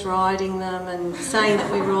beings riding them and saying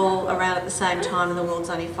that we were all around at the same time and the world's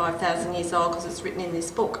only 5,000 years old because it's written in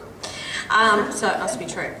this book. So it must be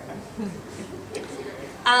true.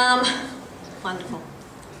 Wonderful.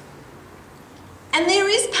 And there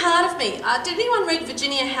is part of me, did anyone read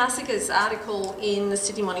Virginia Houseker's article in the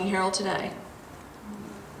Sydney Morning Herald today?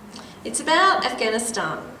 It's about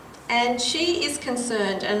Afghanistan, and she is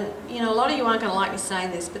concerned, and you know, a lot of you aren't going to like me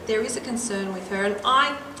saying this, but there is a concern with her, and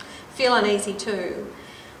I feel uneasy too.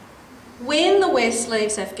 When the West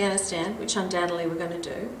leaves Afghanistan, which undoubtedly we're going to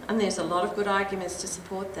do, and there's a lot of good arguments to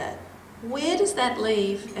support that, where does that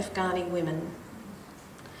leave Afghani women?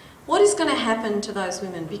 What is going to happen to those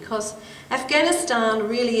women? Because Afghanistan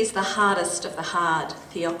really is the hardest of the hard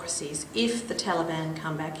theocracies if the Taliban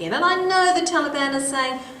come back in. And I know the Taliban are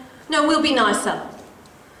saying, no, we'll be nicer.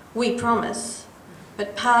 We promise.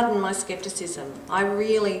 But pardon my scepticism. I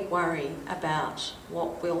really worry about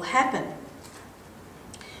what will happen.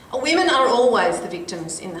 Women are always the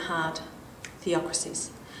victims in the hard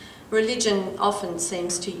theocracies. Religion often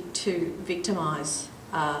seems to victimise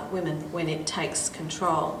women when it takes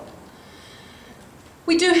control.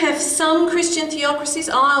 We do have some Christian theocracies.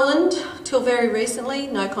 Ireland, till very recently,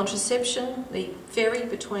 no contraception. The ferry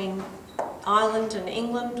between Ireland and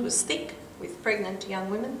England was thick with pregnant young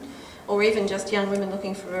women, or even just young women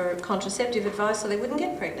looking for contraceptive advice so they wouldn't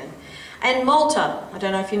get pregnant. And Malta, I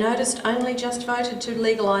don't know if you noticed, only just voted to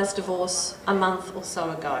legalise divorce a month or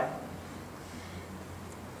so ago.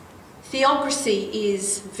 Theocracy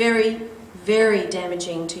is very, very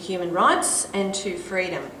damaging to human rights and to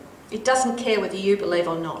freedom. It doesn't care whether you believe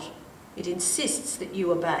or not. It insists that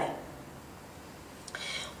you obey.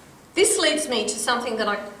 This leads me to something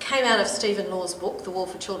that came out of Stephen Law's book, The War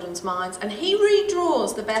for Children's Minds, and he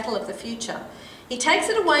redraws the battle of the future. He takes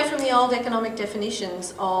it away from the old economic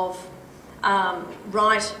definitions of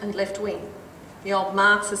right and left wing, the old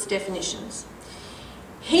Marxist definitions.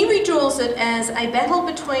 He redraws it as a battle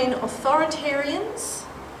between authoritarians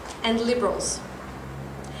and liberals.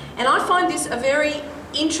 And I find this a very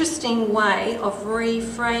interesting way of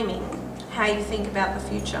reframing how you think about the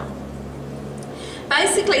future.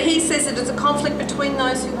 Basically, he says that it's a conflict between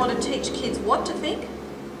those who want to teach kids what to think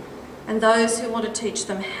and those who want to teach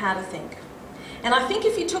them how to think. And I think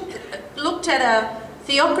if you looked at a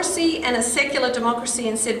theocracy and a secular democracy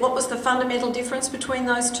and said what was the fundamental difference between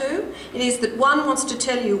those two, it is that one wants to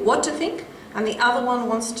tell you what to think and the other one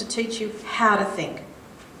wants to teach you how to think.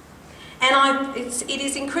 And it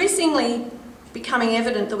is increasingly becoming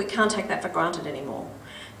evident that we can't take that for granted anymore.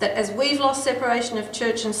 That as we've lost separation of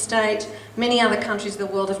church and state, many other countries of the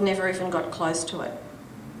world have never even got close to it.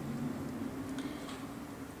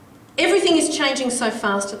 Everything is changing so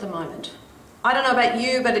fast at the moment. I don't know about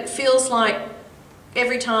you, but it feels like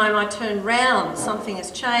every time I turn round, something has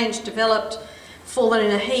changed, developed, fallen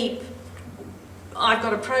in a heap. I've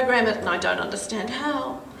got to program it and I don't understand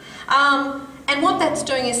how. And what that's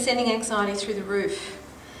doing is sending anxiety through the roof.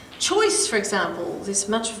 Choice, for example, this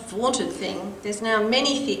much vaunted thing, there's now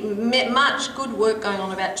much good work going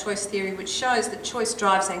on about choice theory which shows that choice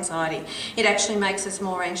drives anxiety. It actually makes us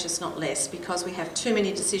more anxious, not less, because we have too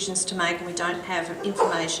many decisions to make and we don't have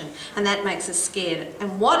information, and that makes us scared.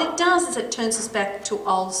 And what it does is it turns us back to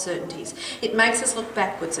old certainties. It makes us look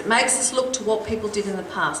backwards. It makes us look to what people did in the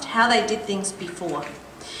past, how they did things before.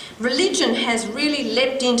 Religion has really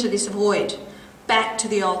leapt into this void, back to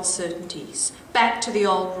the old certainties, back to the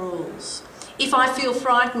old rules. If I feel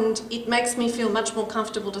frightened, it makes me feel much more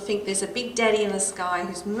comfortable to think there's a big daddy in the sky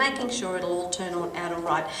who's making sure it'll all turn out all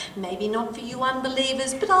right. Maybe not for you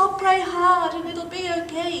unbelievers, but I'll pray hard and it'll be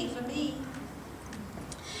okay for me.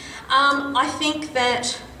 I think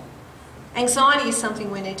that anxiety is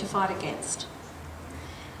something we need to fight against.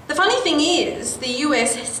 The funny thing is, the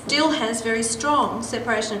US still has very strong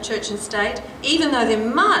separation of church and state, even though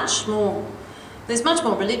there's much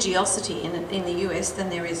more religiosity in the US than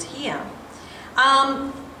there is here.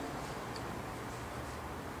 And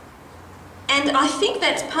I think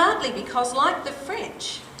that's partly because, like the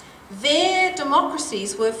French, their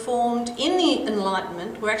democracies were formed in the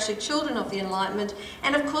Enlightenment, were actually children of the Enlightenment,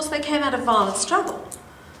 and of course they came out of violent struggle.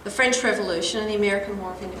 The French Revolution and the American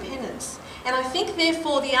War of Independence. And I think,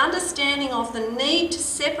 therefore, the understanding of the need to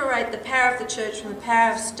separate the power of the church from the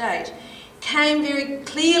power of state came very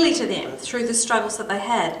clearly to them through the struggles that they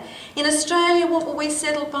had. In Australia, what were we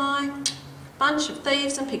settled by? A bunch of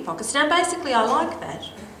thieves and pickpockets. Now, basically, I like that.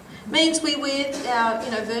 It means we wear our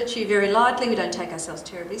virtue very lightly, we don't take ourselves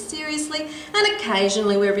terribly seriously, and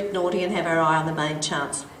occasionally we're a bit naughty and have our eye on the main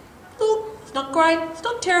chance. Look, it's not great, it's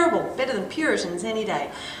not terrible, better than Puritans any day.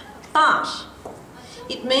 But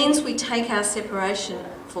it means we take our separation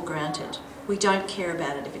for granted. We don't care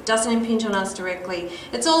about it. If it doesn't impinge on us directly,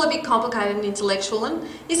 it's all a bit complicated and intellectual. And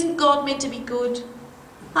isn't God meant to be good?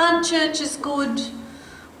 Aren't churches good?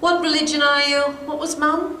 What religion are you? What was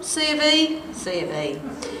Mum? C of E? C of E.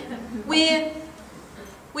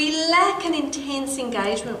 We lack an intense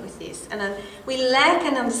engagement with this, and we lack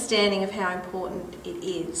an understanding of how important it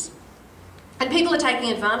is. And people are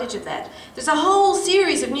taking advantage of that. There's a whole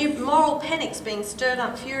series of new moral panics being stirred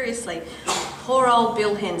up furiously. Poor old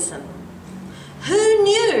Bill Henson, Who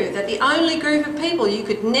knew that the only group of people you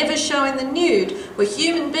could never show in the nude were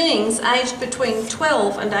human beings aged between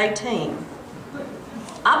 12 and 18?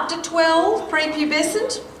 Up to 12,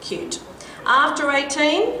 prepubescent, cute. After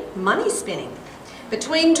 18, money spinning.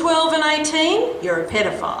 Between 12 and 18, you're a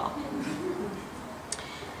pedophile.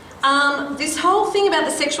 This whole thing about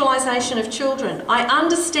the sexualisation of children, I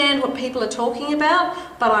understand what people are talking about,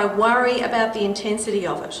 but I worry about the intensity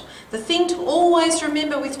of it. The thing to always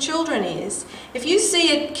remember with children is, if you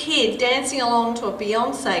see a kid dancing along to a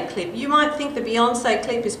Beyonce clip, you might think the Beyonce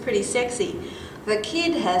clip is pretty sexy. The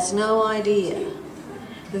kid has no idea.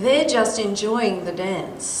 They're just enjoying the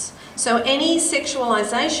dance. So any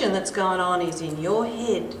sexualisation that's going on is in your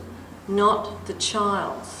head, not the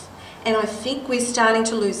child's. And I think we're starting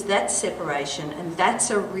to lose that separation, and that's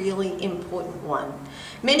a really important one.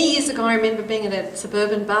 Many years ago I remember being at a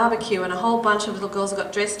suburban barbecue and a whole bunch of little girls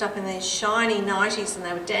got dressed up in these shiny nighties and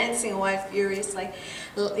they were dancing away furiously,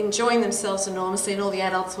 enjoying themselves enormously, and all the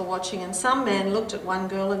adults were watching, and some man looked at one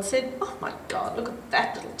girl and said, "Oh my God, look at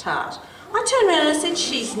that little tart." I turned around and I said,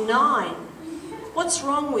 "She's 9. What's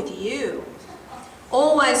wrong with you?"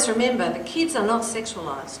 Always remember, the kids are not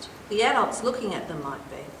sexualised. The adults looking at them might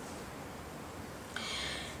be.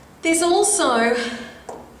 There's also,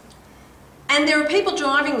 and there are people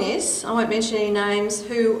driving this, I won't mention any names,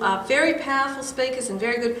 who are very powerful speakers and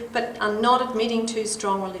very good, but are not admitting to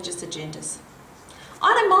strong religious agendas.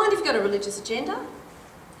 I don't mind if you've got a religious agenda.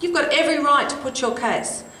 You've got every right to put your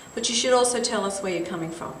case, but you should also tell us where you're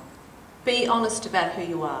coming from. Be honest about who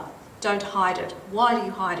you are. Don't hide it. Why do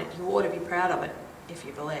you hide it? You ought to be proud of it, if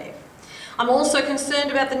you believe. I'm also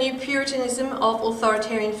concerned about the new puritanism of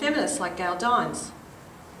authoritarian feminists like Gail Dines.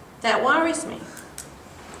 That worries me.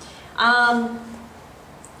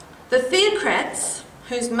 The theocrats,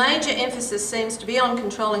 whose major emphasis seems to be on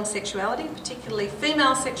controlling sexuality, particularly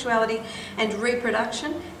female sexuality and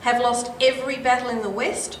reproduction, have lost every battle in the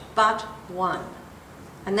West but one.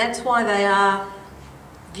 And that's why they are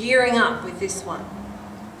gearing up with this one.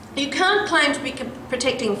 You can't claim to be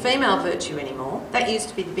protecting female virtue anymore. That used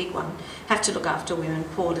to be the big one. Have to look after women,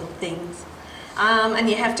 poor little things. And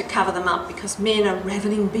you have to cover them up because men are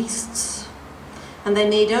ravening beasts. And they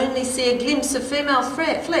need only see a glimpse of female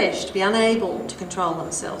flesh to be unable to control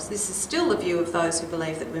themselves. This is still the view of those who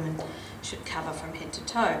believe that women should cover from head to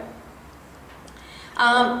toe.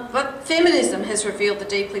 But feminism has revealed the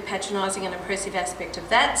deeply patronising and oppressive aspect of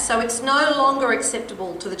that, so it's no longer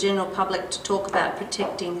acceptable to the general public to talk about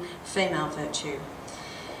protecting female virtue.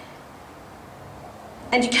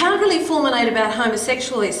 And you can't really fulminate about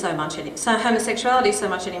homosexuality so much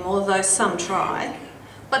anymore, though some try.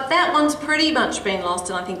 But that one's pretty much been lost,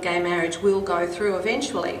 and I think gay marriage will go through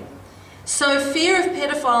eventually. So fear of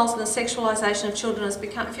pedophiles and the sexualisation of children has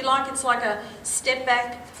become, if you like, it's like a step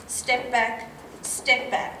back, step back,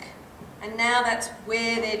 step back. And now that's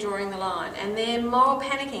where they're drawing the line. And they're moral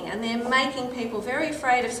panicking, and they're making people very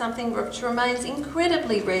afraid of something which remains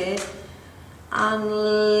incredibly rare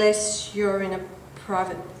unless you're in a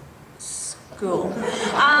private school.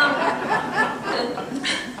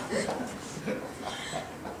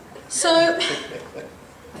 So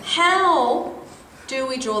how do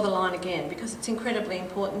we draw the line again? Because it's incredibly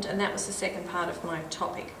important, and that was the second part of my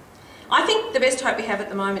topic. I think the best hope we have at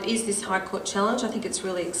the moment is this High Court Challenge. I think it's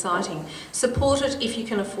really exciting. Support it if you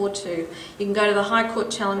can afford to. You can go to the High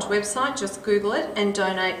Court Challenge website, just Google it, and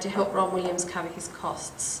donate to help Ron Williams cover his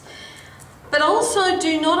costs. But also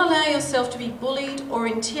do not allow yourself to be bullied or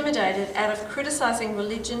intimidated out of criticising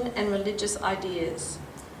religion and religious ideas.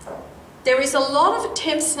 There is a lot of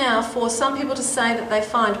attempts now for some people to say that they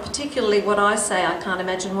find, particularly what I say, I can't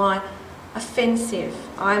imagine why, offensive.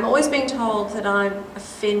 I'm always being told that I'm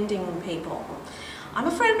offending people. I'm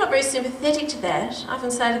afraid I'm not very sympathetic to that. I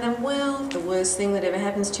often say to them, well, the worst thing that ever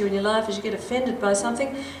happens to you in your life is you get offended by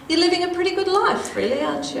something. You're living a pretty good life, really,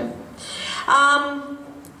 aren't you?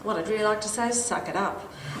 What I'd really like to say is suck it up.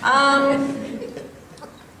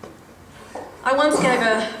 I once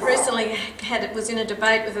was in a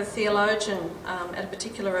debate with a theologian at a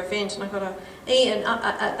particular event, and I got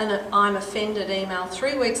an I'm offended email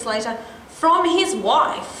 3 weeks later from his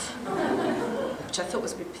wife, which I thought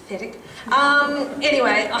was a bit pathetic.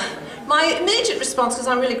 Anyway, my immediate response, because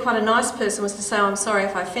I'm really quite a nice person, was to say, I'm sorry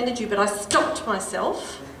if I offended you, but I stopped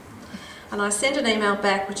myself and I sent an email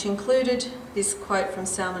back which included this quote from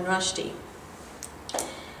Salman Rushdie.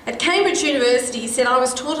 At Cambridge University, he said, I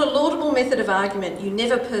was taught a laudable method of argument. You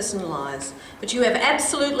never personalise, but you have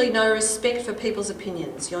absolutely no respect for people's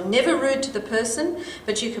opinions. You're never rude to the person,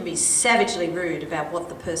 but you can be savagely rude about what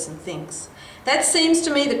the person thinks. That seems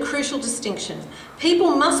to me the crucial distinction.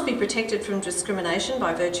 People must be protected from discrimination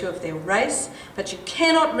by virtue of their race, but you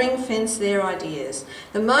cannot ring-fence their ideas.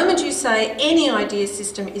 The moment you say any idea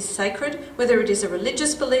system is sacred, whether it is a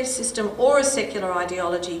religious belief system or a secular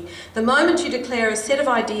ideology, the moment you declare a set of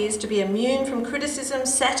ideas to be immune from criticism,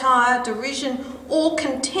 satire, derision or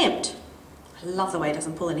contempt, I love the way it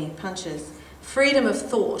doesn't pull any punches, freedom of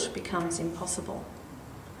thought becomes impossible.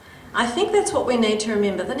 I think that's what we need to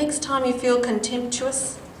remember. The next time you feel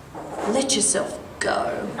contemptuous, let yourself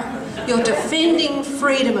go. You're defending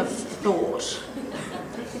freedom of thought.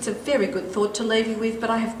 It's a very good thought to leave you with, but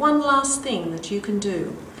I have one last thing that you can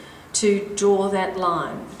do to draw that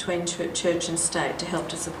line between church and state to help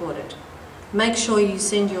to support it. Make sure you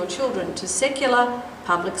send your children to secular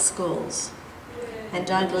public schools and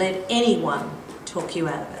don't let anyone talk you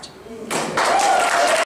out of it.